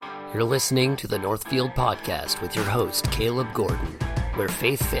You're listening to the NorthField podcast with your host, Caleb Gordon, where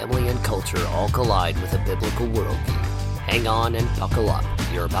faith, family, and culture all collide with a biblical worldview. Hang on and buckle up.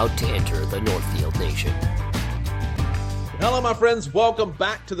 You're about to enter the NorthField Nation. Hello, my friends. Welcome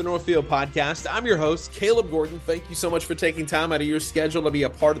back to the NorthField podcast. I'm your host, Caleb Gordon. Thank you so much for taking time out of your schedule to be a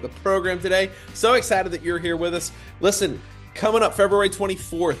part of the program today. So excited that you're here with us. Listen, coming up February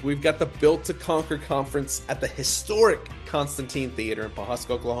 24th, we've got the Built to Conquer conference at the historic Constantine Theater in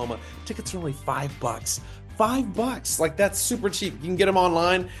Pawhuska, Oklahoma. Tickets are only $5. $5. Like, that's super cheap. You can get them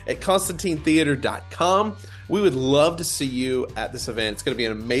online at constantinetheater.com. We would love to see you at this event. It's going to be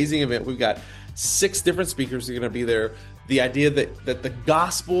an amazing event. We've got 6 different speakers that are going to be there. The idea that the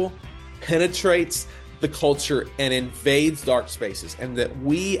gospel penetrates the culture and invades dark spaces, and that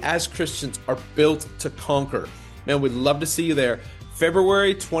we as Christians are built to conquer. Man, we'd love to see you there.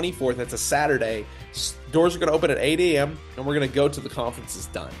 February 24th, that's a Saturday. Doors are going to open at 8 a.m., and we're going to go till the conference is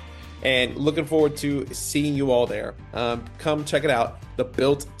done. And looking forward to seeing you all there. Come check it out, the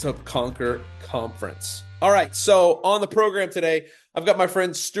Built to Conquer Conference. All right, so on the program today, I've got my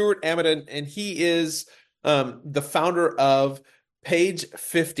friend Stuart Amidon, and he is the founder of Page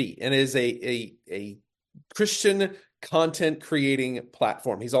 50, and is a Christian content creating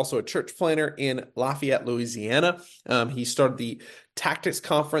platform. He's also a church planner in Lafayette, Louisiana. He started the Tactics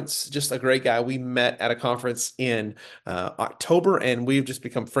Conference, just a great guy. We met at a conference in October, and we've just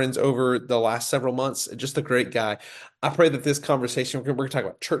become friends over the last several months. Just a great guy. I pray that this conversation, we're going to talk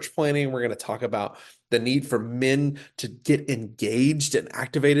about church planning. We're going to talk about the need for men to get engaged and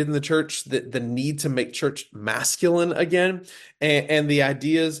activated in the church, the need to make church masculine again, and the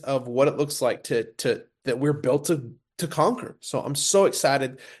ideas of what it looks like that we're built to conquer. So I'm so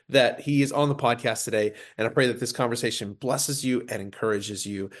excited that he is on the podcast today, and I pray that this conversation blesses you and encourages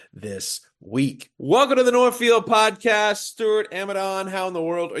you this week. Welcome to the NorthField podcast, Stuart Amidon. How in the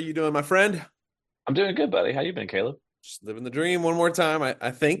world are you doing, my friend? I'm doing good, buddy. How you been, Caleb? Just living the dream one more time,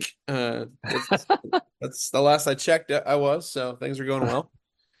 I think. That's the last I checked, I was, so things are going well.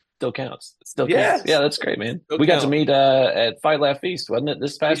 Still counts. It still counts. Yeah, that's great, man. Still we counts. got to meet at Fight Laugh Feast, wasn't it,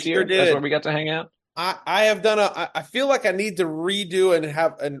 this past year? Sure did. That's where we got to hang out. I have done I feel like I need to redo and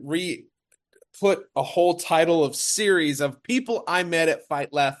put a whole title of series of people I met at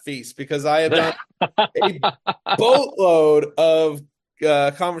Fight Laugh Feast, because I have done a boatload of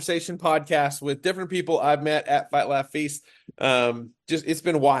conversation podcasts with different people I've met at Fight Laugh Feast. It's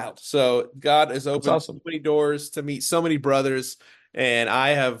been wild. So God has opened so many doors to meet so many brothers, and I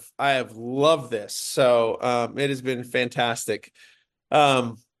have loved this. So it has been fantastic.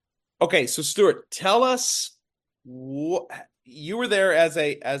 Okay, so Stuart, tell us you were there as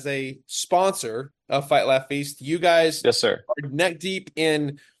a sponsor of Fight Laugh Feast. You guys, yes, sir, are neck deep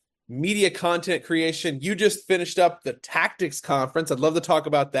in media content creation. You just finished up the Tactics Conference. I'd love to talk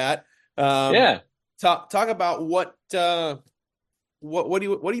about that. Talk about what have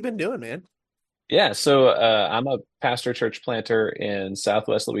you been doing, man? Yeah, so I'm a pastor church planter in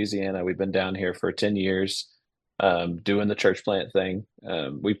Southwest Louisiana. We've been down here for 10 years. Doing the church plant thing.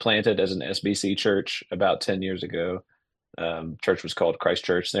 We planted as an SBC church about 10 years ago. Church was called Christ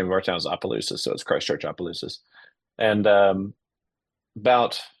Church. The name of our town is Opelousas, so it's Christ Church Opelousas. And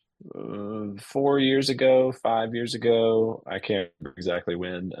about 5 years ago, I can't remember exactly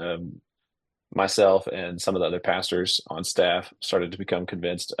when, myself and some of the other pastors on staff started to become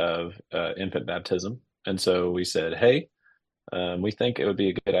convinced of infant baptism. And so we said, hey, we think it would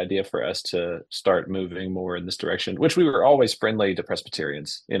be a good idea for us to start moving more in this direction, which we were always friendly to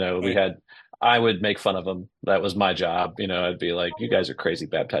Presbyterians. I would make fun of them. That was my job. I'd be like, you guys are crazy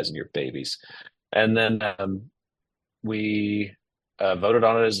baptizing your babies. And then we voted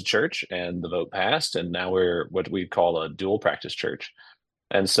on it as a church, and the vote passed. And now we're what we call a dual practice church.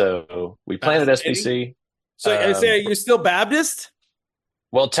 And so we planted SBC. So are you still Baptist?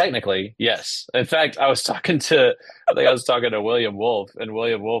 Well, technically, yes. In fact, I was talking to William Wolf, and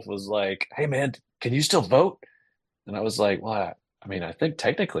William Wolf was like, hey, man, can you still vote? And I was like, well, I think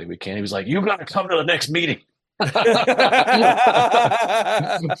technically we can. He was like, you got to come to the next meeting. So it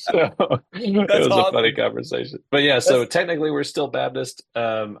was awesome. A funny conversation. But yeah, so technically we're still Baptist.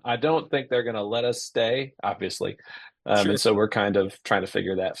 I don't think they're going to let us stay, obviously. Sure. And so we're kind of trying to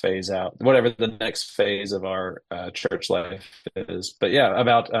figure that phase out, whatever the next phase of our church life is. But yeah,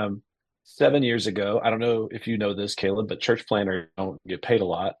 about 7 years ago, I don't know if you know this, Caleb, but church planners don't get paid a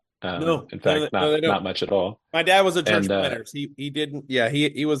lot. No, in fact, not much at all. My dad was a church planner. He didn't. Yeah,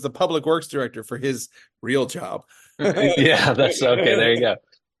 he was the public works director for his real job. Yeah, that's okay. There you go.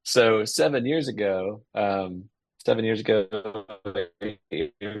 So 7 years ago, 7 years ago, 8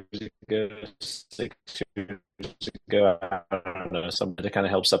 years ago, 6 years ago. I don't know, something to kind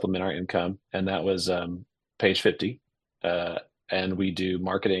of help supplement our income, and that was Page 50. And we do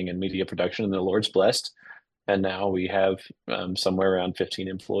marketing and media production, and the Lord's blessed. And now we have somewhere around 15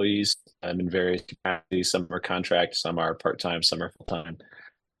 employees in various capacities. Some are contract, some are part-time, some are full-time.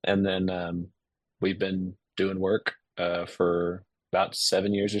 And then we've been doing work for about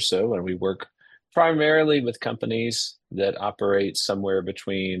 7 years or so, and we work primarily with companies that operate somewhere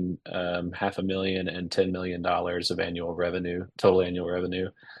between $500,000 and $10 million of annual revenue, total annual revenue.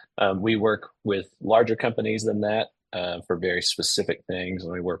 We work with larger companies than that for very specific things,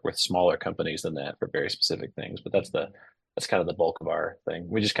 and we work with smaller companies than that for very specific things. But that's kind of the bulk of our thing.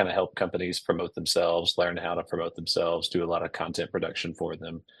 We just kind of help companies promote themselves, learn how to promote themselves, do a lot of content production for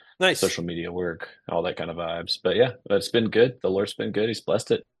them, Nice. social media work, all that kind of vibes. But yeah, it's been good. The Lord's been good. He's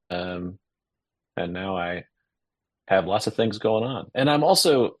blessed it. And now I have lots of things going on. And I'm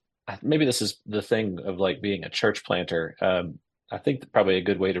also, maybe this is the thing of like being a church planter. I think probably a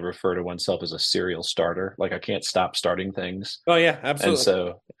good way to refer to oneself as a serial starter. Like I can't stop starting things. Oh yeah,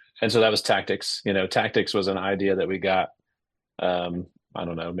 absolutely. And so that was Tactics. Tactics was an idea that we got, I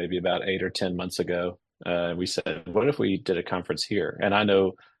don't know, maybe about 8 or 10 months ago. We said, what if we did a conference here? And I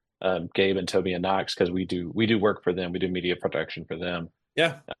know Gabe and Toby and Knox, because we do work for them. We do media production for them.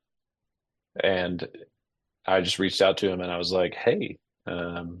 Yeah. And I just reached out to him and I was like, hey,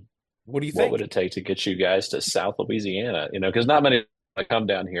 what do you think? What would it take to get you guys to South Louisiana? Because not many come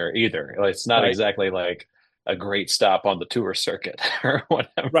down here either. Like, it's not exactly like a great stop on the tour circuit or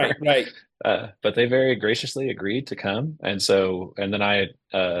whatever. Right. But they very graciously agreed to come. And then I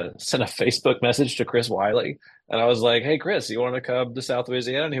sent a Facebook message to Chris Wiley and I was like, hey, Chris, you want to come to South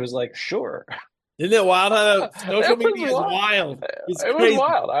Louisiana? And he was like, sure. Isn't it wild how social media is wild? It was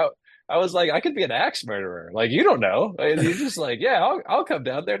wild. I was like, I could be an axe murderer. Like, you don't know. And he's just like, yeah, I'll come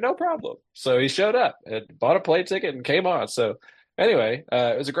down there. No problem. So he showed up and bought a plane ticket and came on. So anyway,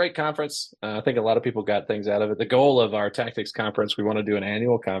 it was a great conference. I think a lot of people got things out of it. The goal of our Tactics conference, we want to do an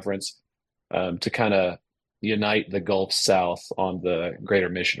annual conference to kind of unite the Gulf South on the greater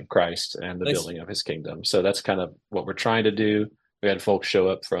mission of Christ and the building of his kingdom. So that's kind of what we're trying to do. We had folks show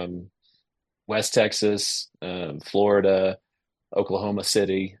up from West Texas, Florida, Oklahoma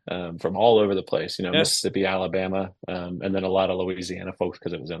City, from all over the place, Mississippi, Alabama, and then a lot of Louisiana folks,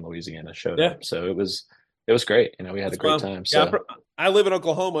 because it was in Louisiana, showed up. So it was great. We had a great time. So I live in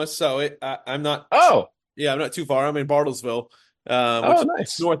Oklahoma, so I'm not. Oh, yeah, I'm not too far. I'm in Bartlesville, which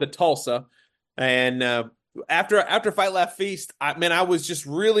is north of Tulsa. And after Fight Laugh Feast, I was just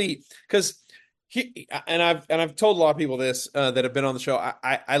really, because I've told a lot of people this that have been on the show.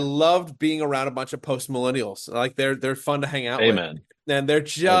 I loved being around a bunch of post millennials. Like they're fun to hang out with, and they're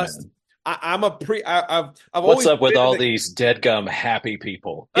just. I've What's up with all these dead gum happy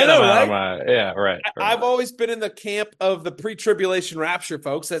people? I know, right? Right. I've always been in the camp of the pre-tribulation rapture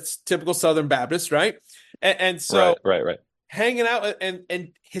folks. That's typical Southern Baptist, right? And so right. Hanging out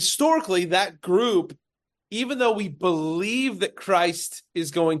and historically that group, even though we believe that Christ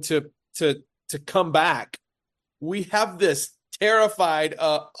is going to come back, we have this terrified,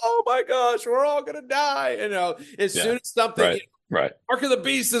 oh my gosh, we're all gonna die. As soon as something, Mark of the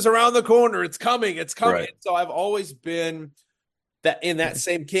Beast is around the corner, it's coming. Right. So I've always been in that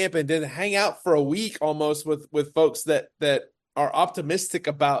same camp, and then hang out for a week almost with folks that are optimistic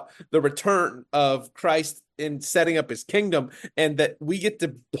about the return of Christ in setting up his kingdom, and that we get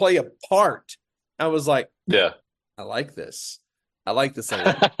to play a part. I was like, yeah, I like this. I like this a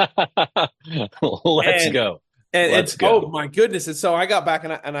lot. Let's go. Oh my goodness. And so I got back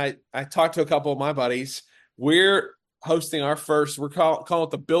and I talked to a couple of my buddies. We're hosting our first, we're calling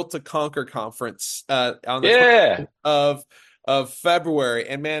it the Built to Conquer conference on the 20th of February.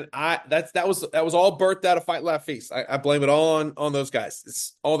 And man, that was all birthed out of Fight Laugh Feast. I blame it all on those guys.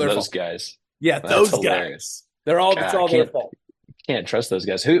 It's all their fault. Those guys. Yeah, those guys. It's all their fault. Can't trust those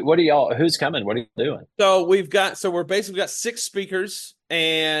guys. Who's coming? What are you doing? So we're basically got 6 speakers,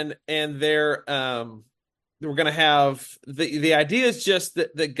 and they're we're going to have the idea is just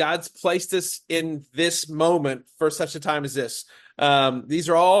that God's placed us in this moment for such a time as this. These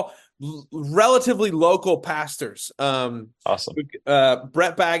are all relatively local pastors. Awesome.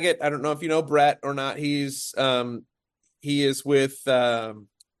 Brett Baggett. I don't know if you know Brett or not. He is with the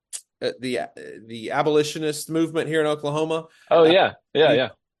abolitionist movement here in Oklahoma. Oh yeah.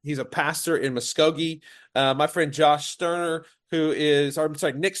 He's a pastor in Muskogee. My friend Josh Sterner, Nick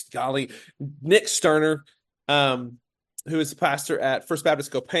Sterner, who is the pastor at First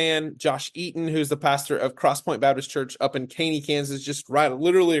Baptist Copan. Josh Eaton, who's the pastor of Cross Point Baptist Church up in Caney, Kansas, just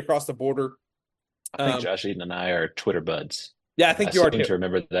literally across the border. I think Josh Eden and I are Twitter buds. Yeah, I I think you are seem too. to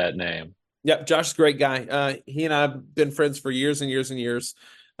remember that name. Yep, Josh's a great guy. He and I have been friends for years and years and years.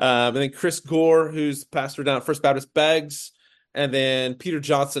 And then Chris Gore, who's pastor down at First Baptist Beggs, and then Peter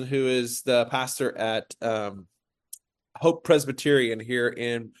Johnson, who is the pastor at Hope Presbyterian here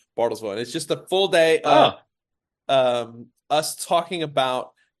in Bartlesville. And it's just a full day of Oh, us talking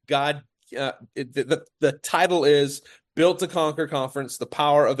about God. The title is Built to Conquer Conference, the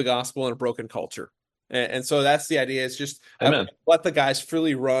Power of the Gospel in a Broken Culture. And so that's the idea. It's just amen. let the guys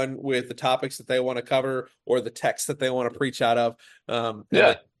freely run with the topics that they want to cover or the text that they want to preach out of.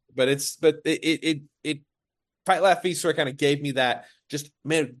 Yeah, It Fight Laugh Feast sort of kind of gave me that just,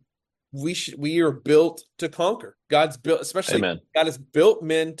 man, we are built to conquer. God's built, especially amen. God has built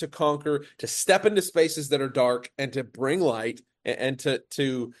men to conquer, to step into spaces that are dark and to bring light and to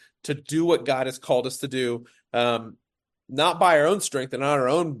do what God has called us to do. Not by our own strength and not our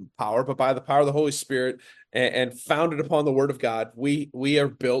own power, but by the power of the Holy Spirit and founded upon the Word of God. We are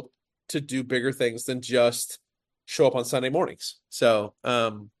built to do bigger things than just show up on Sunday mornings. So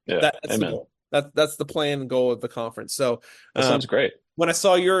Yeah, that's the amen. goal. That's the plan and goal of the conference. So That sounds great. when I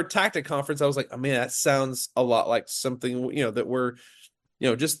saw your tactic conference, I was like, oh man, that sounds a lot like something, that we're,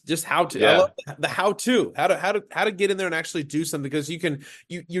 just how to. I Yeah, love the how to, how to get in there and actually do something, because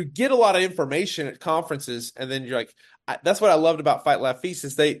you get a lot of information at conferences, and then you're like, that's what I loved about Fight Laugh Feast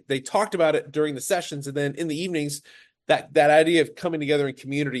is they talked about it during the sessions, and then in the evenings, that idea of coming together in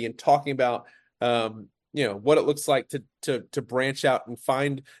community and talking about what it looks like to branch out and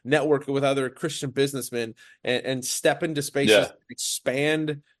find network with other Christian businessmen and step into spaces, yeah,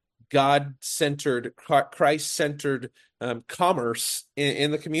 expand God-centered, Christ-centered commerce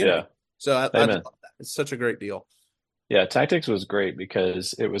in the community. yeah, So I amen. love that. It's such a great deal. Yeah, tactics was great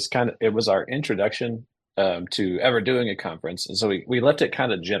because it was our introduction to ever doing a conference, and so we left it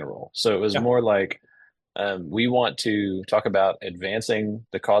kind of general. So it was Yeah. more like we want to talk about advancing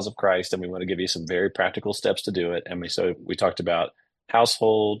the cause of Christ, and we want to give you some very practical steps to do it. And we talked about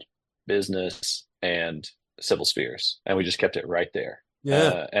household, business, and civil spheres, and we just kept it right there.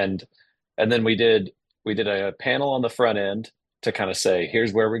 Yeah. And then we did a panel on the front end to kind of say,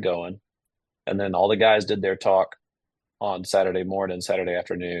 here's where we're going. And then all the guys did their talk on Saturday morning, Saturday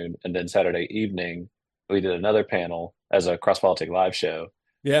afternoon, and then Saturday evening, we did another panel as a Cross Politic live show.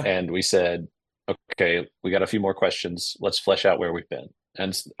 Yeah. And we said, okay, we got a few more questions. Let's flesh out where we've been.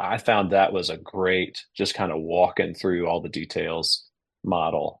 And I found that was a great, just kind of walking through all the details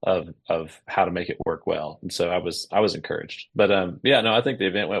model of how to make it work well. And so I was encouraged. But yeah, no, I think the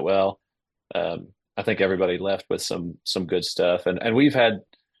event went well. I think everybody left with some good stuff, and we've had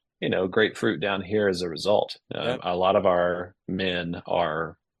great fruit down here as a result. Yeah. A lot of our men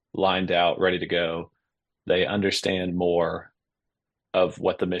are lined out, ready to go. They understand more of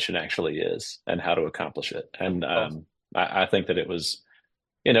what the mission actually is and how to accomplish it. And Awesome. I think that it was,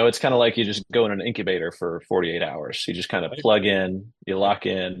 it's kind of like you just go in an incubator for 48 hours. You just kind of plug in, you lock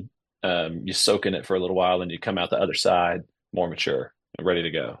in, you soak in it for a little while, and you come out the other side more mature and ready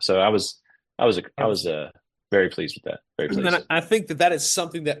to go. So I was very pleased with that. Very pleased. And I think that is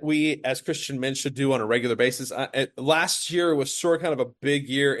something that we as Christian men should do on a regular basis. Last year was sort of kind of a big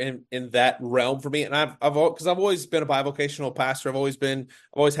year in that realm for me, and I've always been a bivocational pastor. I've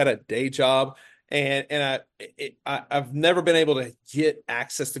always had a day job, and I've never been able to get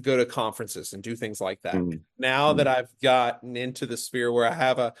access to go to conferences and do things like that. Now that I've gotten into the sphere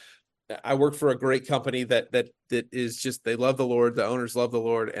where I work for a great company that is just, they love the Lord. The owners love the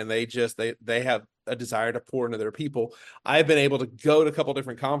Lord, and they have a desire to pour into their people. I've been able to go to a couple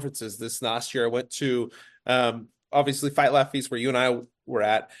different conferences. This last year, I went to obviously Fight Laugh Feast, where you and I were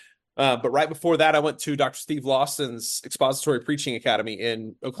at. But right before that, I went to Dr. Steve Lawson's Expository Preaching Academy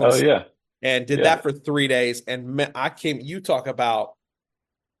in Oklahoma City, and did that for 3 days. And man, you talk about,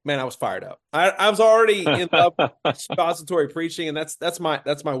 man, I was fired up. I was already in love with expository preaching, and that's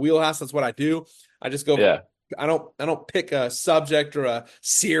my wheelhouse. That's what I do. I just go. Yeah. I don't pick a subject or a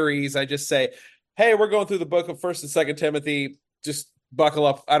series. I just say, hey, we're going through the book of First and Second Timothy. Just buckle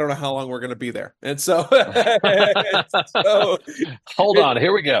up. I don't know how long we're going to be there, and so, Hold on,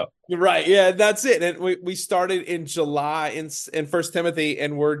 here we go. Right, yeah, that's it. And we started in July in First Timothy,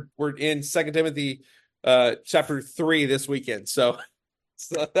 and we're in Second Timothy, chapter 3 this weekend. So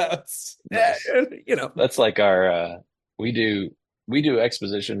that's Nice. That's like our we do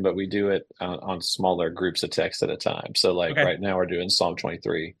exposition, but we do it on smaller groups of text at a time. So like right now we're doing Psalm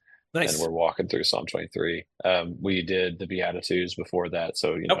 23. Nice. And we're walking through Psalm 23. We did the Beatitudes before that.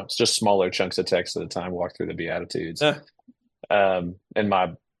 So, it's just smaller chunks of text at a time, walk through the Beatitudes. In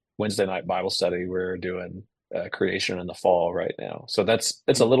my Wednesday night Bible study, we're doing creation in the fall right now. So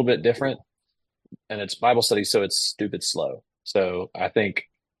it's a little bit different. and it's Bible study, so it's stupid slow. So I think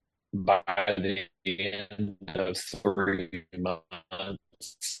by the end of 3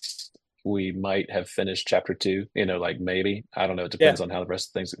 months, we might have finished chapter two. Like maybe. I don't know. It Yeah. depends on how the rest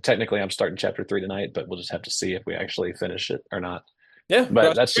of things. Technically, I'm starting chapter three tonight, but we'll just have to see if we actually finish it or not. Yeah. But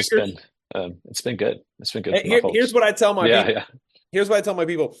Cross that's your just fingers. been it's been good. It's been good Hey, for my here's folks. what I tell my Yeah, people. yeah. Here's what I tell my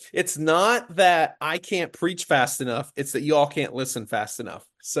people. It's not that I can't preach fast enough. It's that you all can't listen fast enough.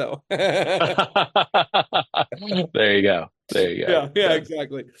 So There you go. There you go. yeah, Yeah.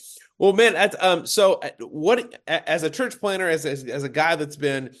 exactly. Well, man, what as a church planner, as a guy that's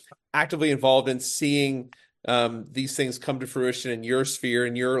been actively involved in seeing these things come to fruition in your sphere,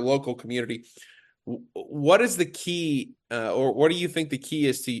 in your local community, what is the key, or what do you think the key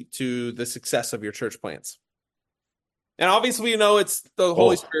is to the success of your church plants? And obviously, we know it's the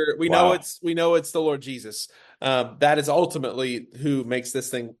Holy Oh, Spirit. wow. We know it's the Lord Jesus. That is ultimately who makes this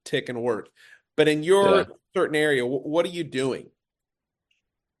thing tick and work. But in Yeah. your certain area, what are you doing?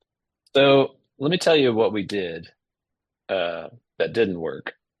 So let me tell you what we did that didn't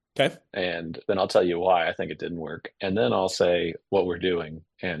work. Okay. And then I'll tell you why I think it didn't work. And then I'll say what we're doing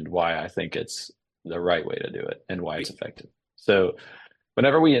and why I think it's the right way to do it and why it's effective. So,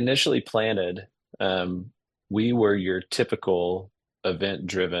 whenever we initially planted, we were your typical event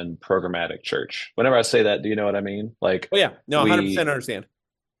driven programmatic church. Whenever I say that, do you know what I mean? Like Oh yeah, no, 100% we understand.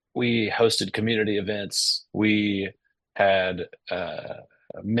 we hosted community events. We had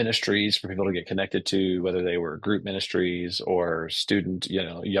ministries for people to get connected to, whether they were group ministries or student,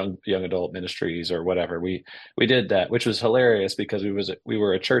 young adult ministries or whatever. We did that, which was hilarious because we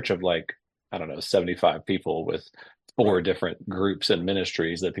were a church of like, I don't know, 75 people with four Right. different groups and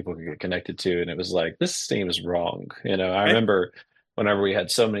ministries that people could get connected to. And it was like, this seems wrong. I Okay. remember whenever we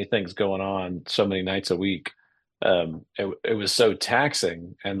had so many things going on, so many nights a week, it was so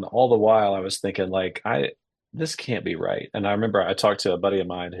taxing. And all the while I was thinking like, this can't be right. And I remember I talked to a buddy of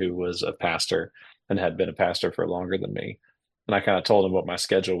mine who was a pastor and had been a pastor for longer than me. And I kind of told him what my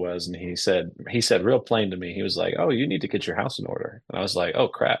schedule was. And he said real plain to me, he was like, "Oh, you need to get your house in order." And I was like, "Oh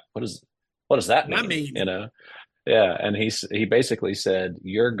crap. What does that I mean?" mean, Yeah. And he basically said,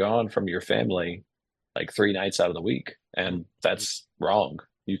 "You're gone from your family like 3 nights out of the week. And that's wrong.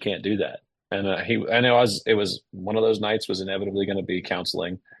 You can't do that." And I know it was one of those nights was inevitably going to be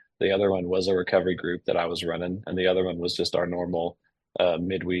counseling. The other one was a recovery group that I was running, and the other one was just our normal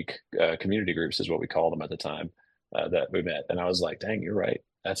midweek community groups, is what we called them at the time that we met. And I was like, "Dang, you're right.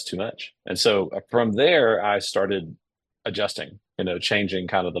 That's too much." And so from there, I started adjusting, changing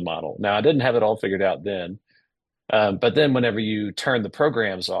kind of the model. Now, I didn't have it all figured out then, but then whenever you turn the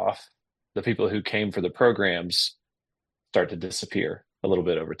programs off, the people who came for the programs start to disappear a little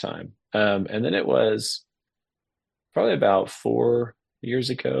bit over time. And then it was probably about 4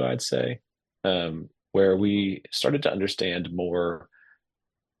 years ago, I'd say, where we started to understand more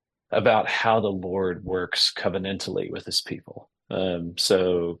about how the Lord works covenantally with his people.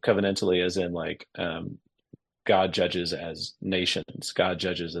 So covenantally as in like God judges as nations, God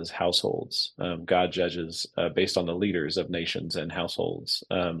judges as households, God judges based on the leaders of nations and households,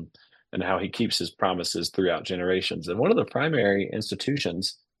 and how he keeps his promises throughout generations. And one of the primary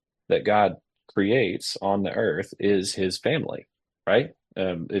institutions that God creates on the earth is his family, right?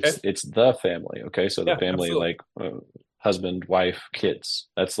 It's okay. it's the family. Okay, so the Yeah, family, absolutely. like husband, wife, kids.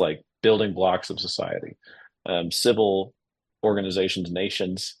 That's like building blocks of society. Civil organizations,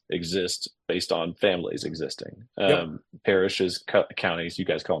 nations exist based on families existing. Yep. Parishes, counties, you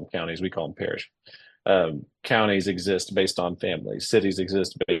guys call them counties, we call them parish. Counties exist based on families. Cities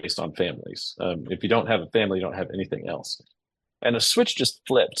exist based on families. If you don't have a family, you don't have anything else. And a switch just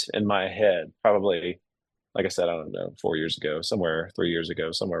flipped in my head, probably, like I said, I don't know, 4 years ago, somewhere, 3 years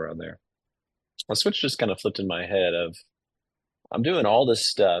ago, somewhere around there. A switch just kind of flipped in my head of, I'm doing all this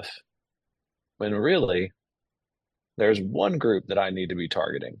stuff when really there's one group that I need to be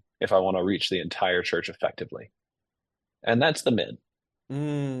targeting if I want to reach the entire church effectively. And that's the men.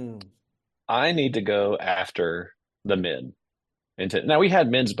 Mm, I need to go after the men. Now we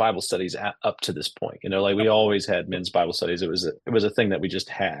had men's Bible studies up to this point, like we yep. always had men's Bible studies. It was a thing that we just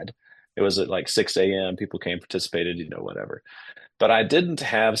had. It was at like 6 a.m. People came, participated, whatever. But I didn't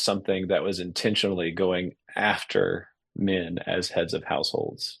have something that was intentionally going after men as heads of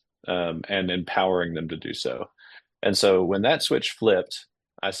households, and empowering them to do so. And so when that switch flipped,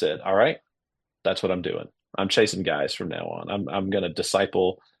 I said, "All right, that's what I'm doing. I'm chasing guys from now on. I'm going to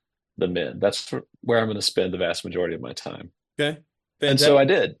disciple the men. That's where I'm going to spend the vast majority of my time." Okay. And so I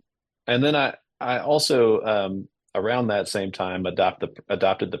Fantastic. did. And then I also around that same time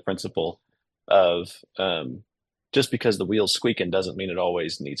adopted the principle of just because the wheel's squeaking doesn't mean it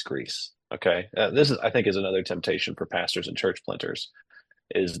always needs grease. Okay. This is, I think, is another temptation for pastors and church planters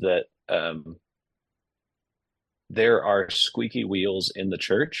is that there are squeaky wheels in the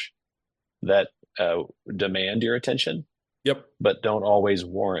church that demand your attention, Yep. but don't always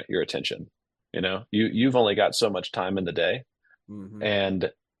warrant your attention. You've only got so much time in the day, Hmm.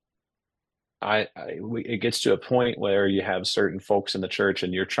 and it gets to a point where you have certain folks in the church,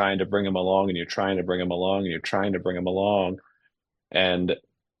 and you're trying to bring them along, and you're trying to bring them along, and you're trying to bring them along, and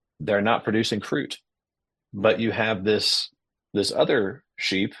they're not producing fruit. But you have this other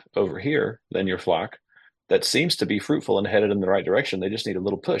sheep over here than your flock that seems to be fruitful and headed in the right direction. They just need a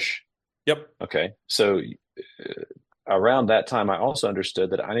little push. Yep. Okay. So around that time, I also understood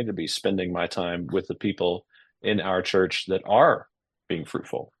that I need to be spending my time with the people in our church that are being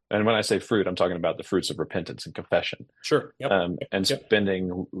fruitful. And when I say fruit, I'm talking about the fruits of repentance and confession. Sure. Yep. And Yep.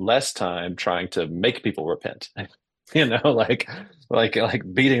 spending less time trying to make people repent. Like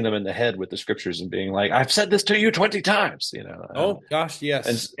beating them in the head with the scriptures and being like, I've said this to you 20 times. Oh gosh, And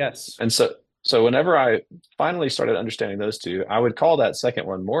yes, yes. and so whenever I finally started understanding those two, I would call that second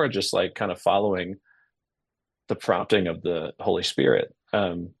one more just like kind of following the prompting of the Holy Spirit.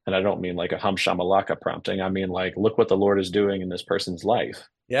 And I don't mean like a hum shamalaka prompting. I mean like, look what the Lord is doing in this person's life.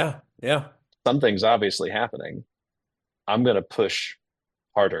 Yeah, yeah. Something's obviously happening. I'm going to push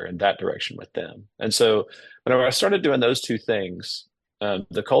harder in that direction with them. And so whenever I started doing those two things,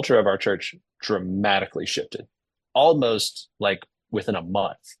 the culture of our church dramatically shifted, almost like within a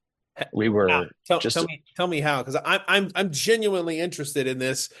month. We were Tell me how, because I'm genuinely interested in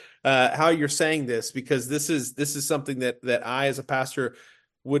this, how you're saying this, because this is something that I as a pastor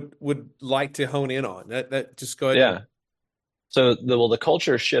would like to hone in on. That just go ahead. Yeah. So the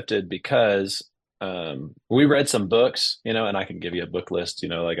culture shifted because we read some books, and I can give you a book list,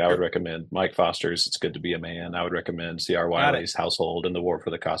 like I would recommend Mike Foster's It's Good to Be a Man. I would recommend C.R. Wiley's Household and the War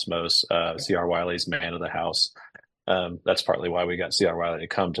for the Cosmos, C.R. Wiley's Man of the House. That's partly why we got C.R. Wiley to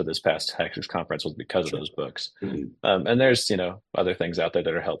come to this past Hector's conference was because of those books. And there's, other things out there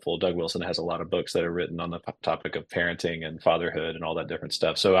that are helpful. Doug Wilson has a lot of books that are written on the topic of parenting and fatherhood and all that different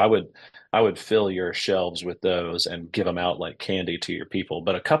stuff. So I would fill your shelves with those and give them out like candy to your people.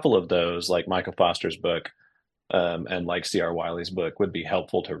 But a couple of those, like Michael Foster's book, and like C.R. Wiley's book, would be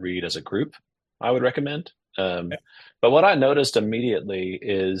helpful to read as a group, I would recommend. But what I noticed immediately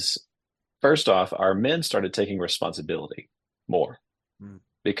is, first off, our men started taking responsibility more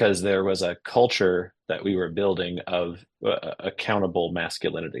because there was a culture that we were building of accountable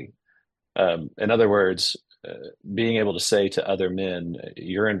masculinity. In other words, being able to say to other men,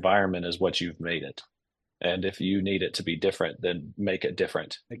 your environment is what you've made it. And if you need it to be different, then make it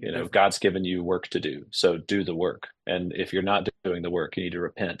different. God's given you work to do, so do the work. And if you're not doing the work, you need to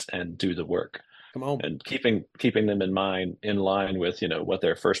repent and do the work. Come on. And keeping them in line with what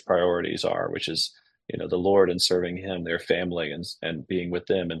their first priorities are, which is the Lord and serving Him, their family, and being with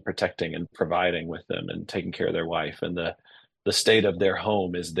them and protecting and providing with them and taking care of their wife, and the state of their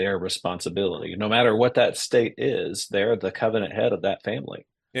home is their responsibility. No matter what that state is, they're the covenant head of that family.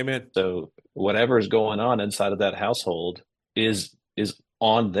 Amen. So whatever is going on inside of that household is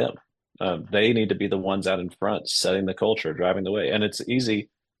on them. They need to be the ones out in front, setting the culture, driving the way. And it's easy.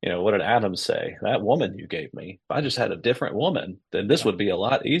 What did Adam say? That woman you gave me, if I just had a different woman, then this would be a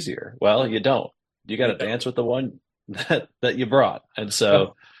lot easier. Well, you don't. You got to dance with the one that you brought. And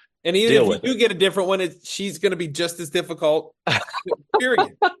so, and even if you do get a different one, she's going to be just as difficult.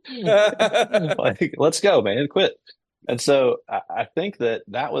 Period. Like, let's go, man. Quit. And so I think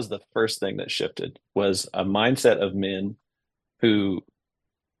that was the first thing that shifted, was a mindset of men who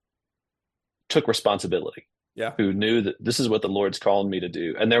took responsibility. Yeah. Who knew that this is what the Lord's calling me to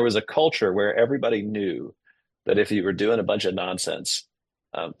do. And there was a culture where everybody knew that if you were doing a bunch of nonsense,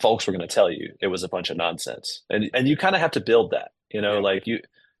 folks were going to tell you it was a bunch of nonsense. And you kind of have to build that, like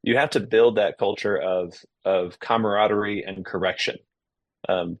you have to build that culture of camaraderie and correction,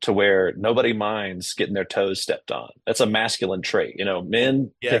 to where nobody minds getting their toes stepped on. That's a masculine trait.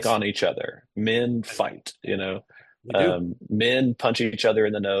 Men pick on each other, men fight, men punch each other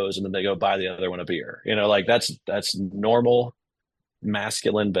in the nose and then they go buy the other one a beer. Like that's normal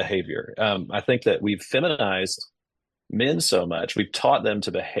masculine behavior. I think that we've feminized men so much. We've taught them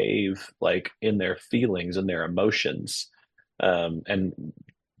to behave like in their feelings and their emotions, and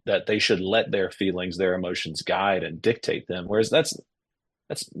that they should let their feelings, their emotions guide and dictate them. Whereas that's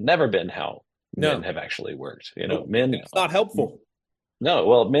never been how men have actually worked. Men, it's not helpful. No,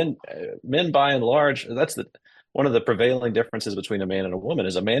 well, men by and large, that's one of the prevailing differences between a man and a woman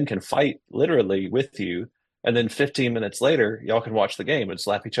is a man can fight literally with you, and then 15 minutes later, y'all can watch the game and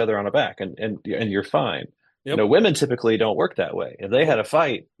slap each other on the back, and you're fine. Yep. Women typically don't work that way. If they had a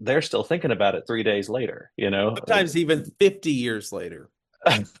fight, they're still thinking about it 3 days later. Sometimes even 50 years later.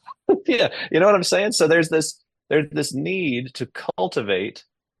 Yeah, you know what I'm saying? So there's this need to cultivate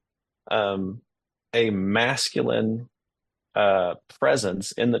um a masculine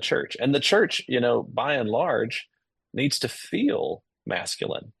presence in the church. And the church, by and large, needs to feel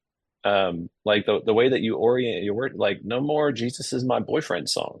masculine. Like the way that you orient your word, like no more Jesus is my boyfriend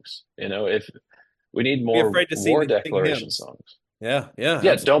songs. If we need Be more afraid to war sing declaration hymns. songs. Yeah, yeah,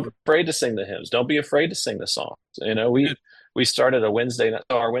 Yeah, don't absolutely. be afraid to sing the hymns. Don't be afraid to sing the songs. Good. We started our Wednesday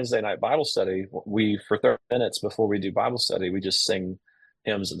night Bible study. We for 30 minutes before we do Bible study, we just sing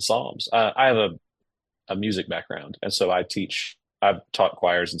hymns and psalms. I have a music background, and so I've taught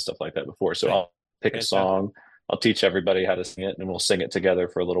choirs and stuff like that before. So I'll pick a Fantastic. song, I'll teach everybody how to sing it, and we'll sing it together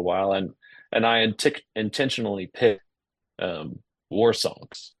for a little while. And I intentionally pick war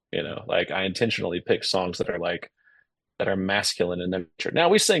songs. Like I intentionally pick songs that are masculine in their nature. Now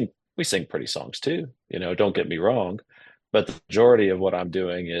we sing pretty songs too. Don't get me wrong, but the majority of what I'm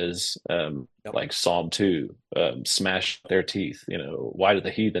doing is Yep. like Psalm 2, smash their teeth. Why do the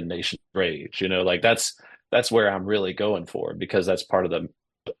heathen nations rage? Like that's where I'm really going for, because that's part of the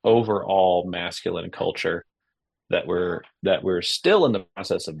overall masculine culture that we're still in the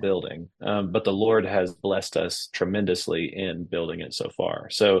process of building. But the Lord has blessed us tremendously in building it so far.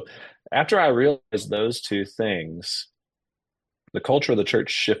 So after I realized those two things, the culture of the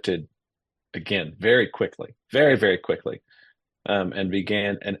church shifted again very quickly, very, very quickly, and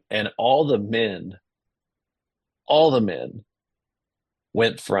began and all the men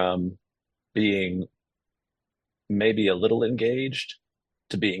went from being maybe a little engaged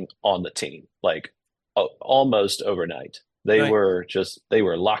to being on the team, like almost overnight. Nice. They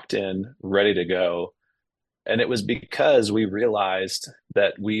were locked in, ready to go. And it was because we realized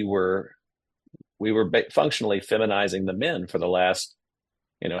that we were functionally feminizing the men for the last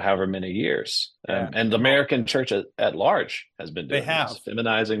however many years. Yeah. And the American church at large has been They doing this, have.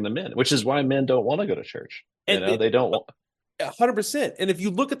 feminizing the men, which is why men don't want to go to church. And They don't want. 100%. And if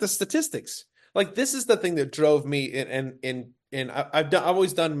you look at the statistics, like this is the thing that drove me I've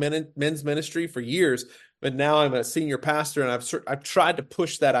always done men's ministry for years, but now I'm a senior pastor and I've tried to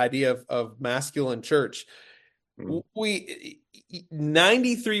push that idea of masculine church. We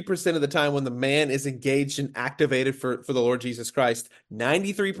 93% of the time when the man is engaged and activated for the Lord Jesus Christ,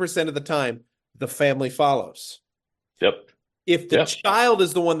 93% of the time the family follows. Yep. If the Yep. child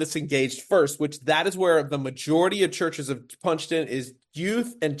is the one that's engaged first, which that is where the majority of churches have punched in, is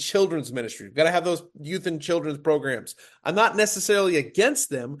youth and children's ministry. We've got to have those youth and children's programs. I'm not necessarily against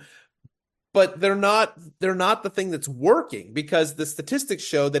them, but they're not the thing that's working, because the statistics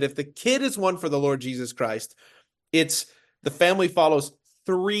show that if the kid is one for the Lord Jesus Christ, it's the family follows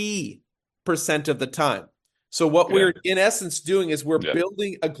 3% of the time. So what Yeah. we're in essence doing is we're Yeah.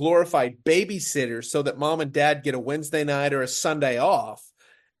 building a glorified babysitter so that mom and dad get a Wednesday night or a Sunday off.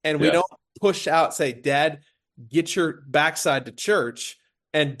 And we Yeah. don't push out, say, Dad, get your backside to church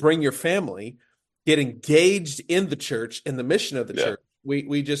and bring your family, get engaged in the church and the mission of the Yeah. church.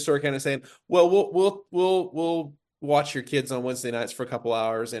 We just sort of kind of saying, well, we'll watch your kids on Wednesday nights for a couple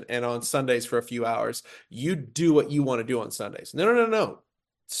hours and on Sundays for a few hours. You do what you want to do on Sundays. No.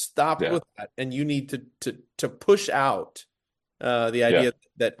 Stop Yeah. with that. And you need to push out the Yeah. idea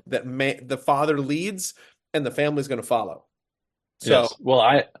that the father leads and the family's going to follow. So Yes. Well,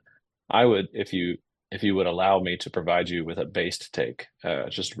 I would, if you would allow me to provide you with a based take,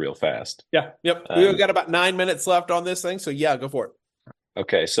 just real fast. yeah, yep. We've Um, got about 9 minutes left on this thing. So yeah, go for it.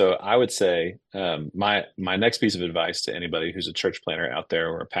 okay, so I would say my next piece of advice to anybody who's a church planner out there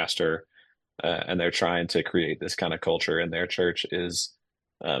or a pastor, and they're trying to create this kind of culture in their church is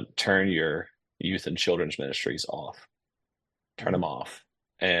turn your youth and children's ministries off, turn them off,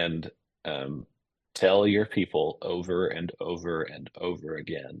 and um, tell your people over and over and over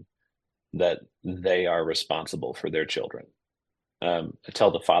again that they are responsible for their children.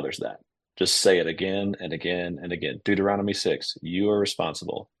 Tell the fathers that. Just say it again and again and again. Deuteronomy 6, you are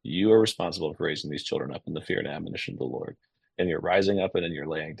responsible. You are responsible for raising these children up in the fear and admonition of the Lord. And you're rising up and then you're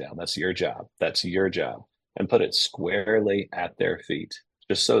laying down. That's your job. That's your job. And put it squarely at their feet.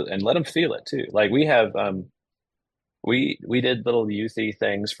 Just so, and let them feel it too. Like we have we did little youthy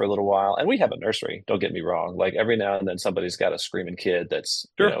things for a little while, and we have a nursery, don't get me wrong. Like every now and then somebody's got a screaming kid that's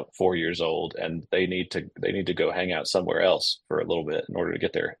Sure. 4 years old, and they need to go hang out somewhere else for a little bit in order to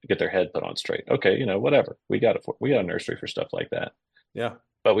get their head put on straight. Okay, whatever, we got a nursery for stuff like that. Yeah.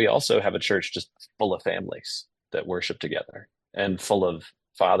 But we also have a church just full of families that worship together, and full of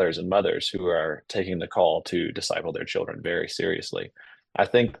fathers and mothers who are taking the call to disciple their children very seriously. I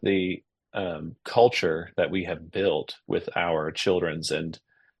think culture that we have built with our children's and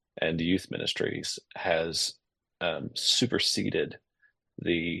youth ministries has superseded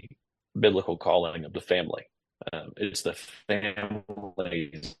the biblical calling of the family. It's the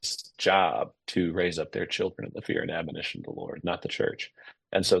family's job to raise up their children in the fear and admonition of the Lord, not the church.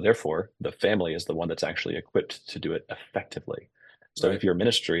 And so, therefore, the family is the one that's actually equipped to do it effectively. So, Right. if your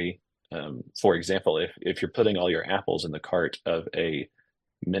ministry, for example, if you're putting all your apples in the cart of a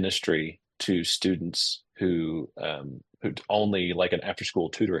ministry to students who only like an after school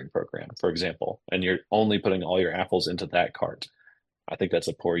tutoring program, for example, and you're only putting all your apples into that cart, I think that's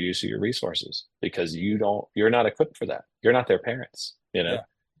a poor use of your resources because you're not equipped for that. You're not their parents, you know. Yeah.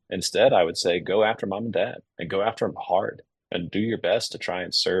 Instead, I would say go after mom and dad and go after them hard and do your best to try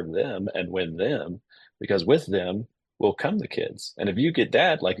and serve them and win them because with them will come the kids. And if you get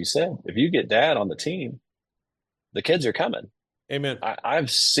dad, like you said, if you get dad on the team, the kids are coming. Amen.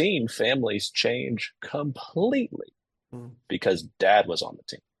 I've seen families change completely Mm. because dad was on the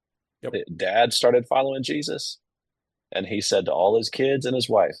team. Yep. Dad started following Jesus and he said to all his kids and his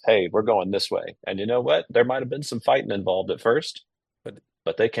wife, hey, we're going this way. And you know what? There might have been some fighting involved at first,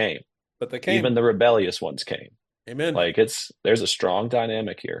 but they came. But they came. Even the rebellious ones came. Amen. Like there's a strong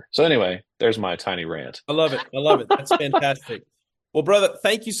dynamic here. So anyway, there's my tiny rant. I love it. I love it. That's fantastic. Well, brother,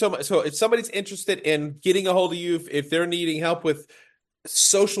 thank you so much. So if somebody's interested in getting a hold of you, if they're needing help with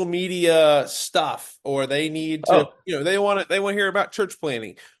social media stuff, or they need to, they want to hear about church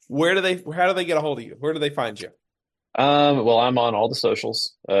planning, how do they get a hold of you? Where do they find you? Well, I'm on all the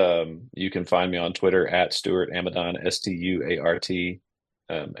socials. You can find me on Twitter at Stuart Amidon, Stuart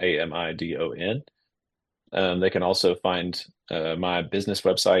Amidon. They can also find my business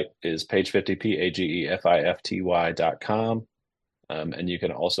website is page50pagefifty.com. And you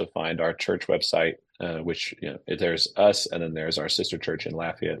can also find our church website, which, there's us, and then there's our sister church in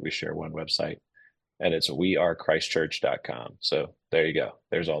Lafayette. We share one website, and it's wearechristchurch.com. So there you go.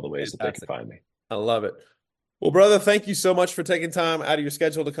 There's all the ways that they can find me. I love it. Well, brother, thank you so much for taking time out of your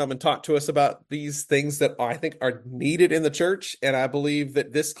schedule to come and talk to us about these things that I think are needed in the church. And I believe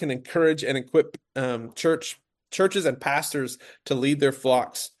that this can encourage and equip churches and pastors to lead their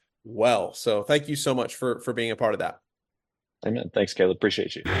flocks well. So thank you so much for being a part of that. Amen. Thanks, Caleb.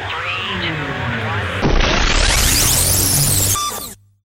 Appreciate you.